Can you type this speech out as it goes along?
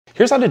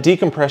Here's how to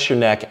decompress your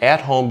neck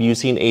at home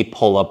using a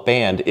pull-up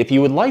band. If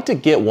you would like to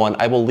get one,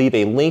 I will leave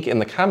a link in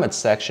the comments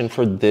section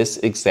for this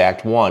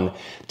exact one.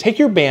 Take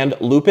your band,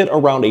 loop it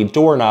around a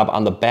doorknob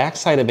on the back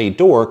side of a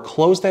door,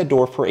 close that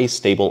door for a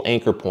stable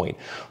anchor point.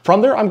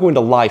 From there, I'm going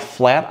to lie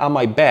flat on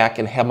my back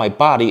and have my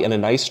body in a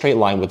nice straight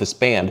line with this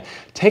band.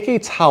 Take a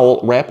towel,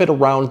 wrap it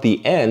around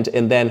the end,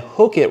 and then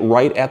hook it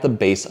right at the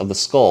base of the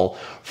skull.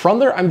 From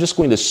there, I'm just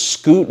going to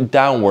scoot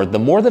downward. The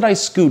more that I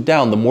scoot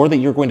down, the more that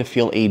you're going to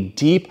feel a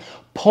deep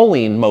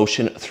pulling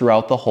motion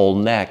throughout the whole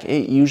neck.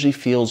 It usually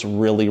feels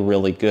really,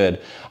 really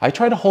good. I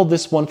try to hold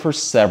this one for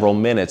several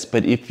minutes,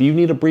 but if you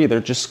need a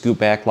breather, just scoot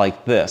back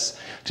like this.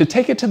 To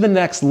take it to the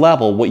next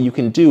level, what you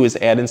can do is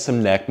add in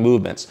some neck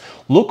movements.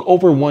 Look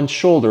over one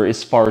shoulder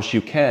as far as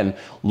you can.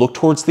 Look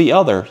towards the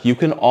other. You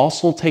can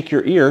also take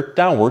your ear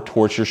downward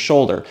towards your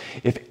shoulder.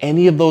 If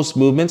any of those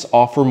movements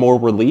offer more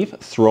relief,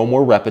 throw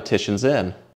more repetitions in.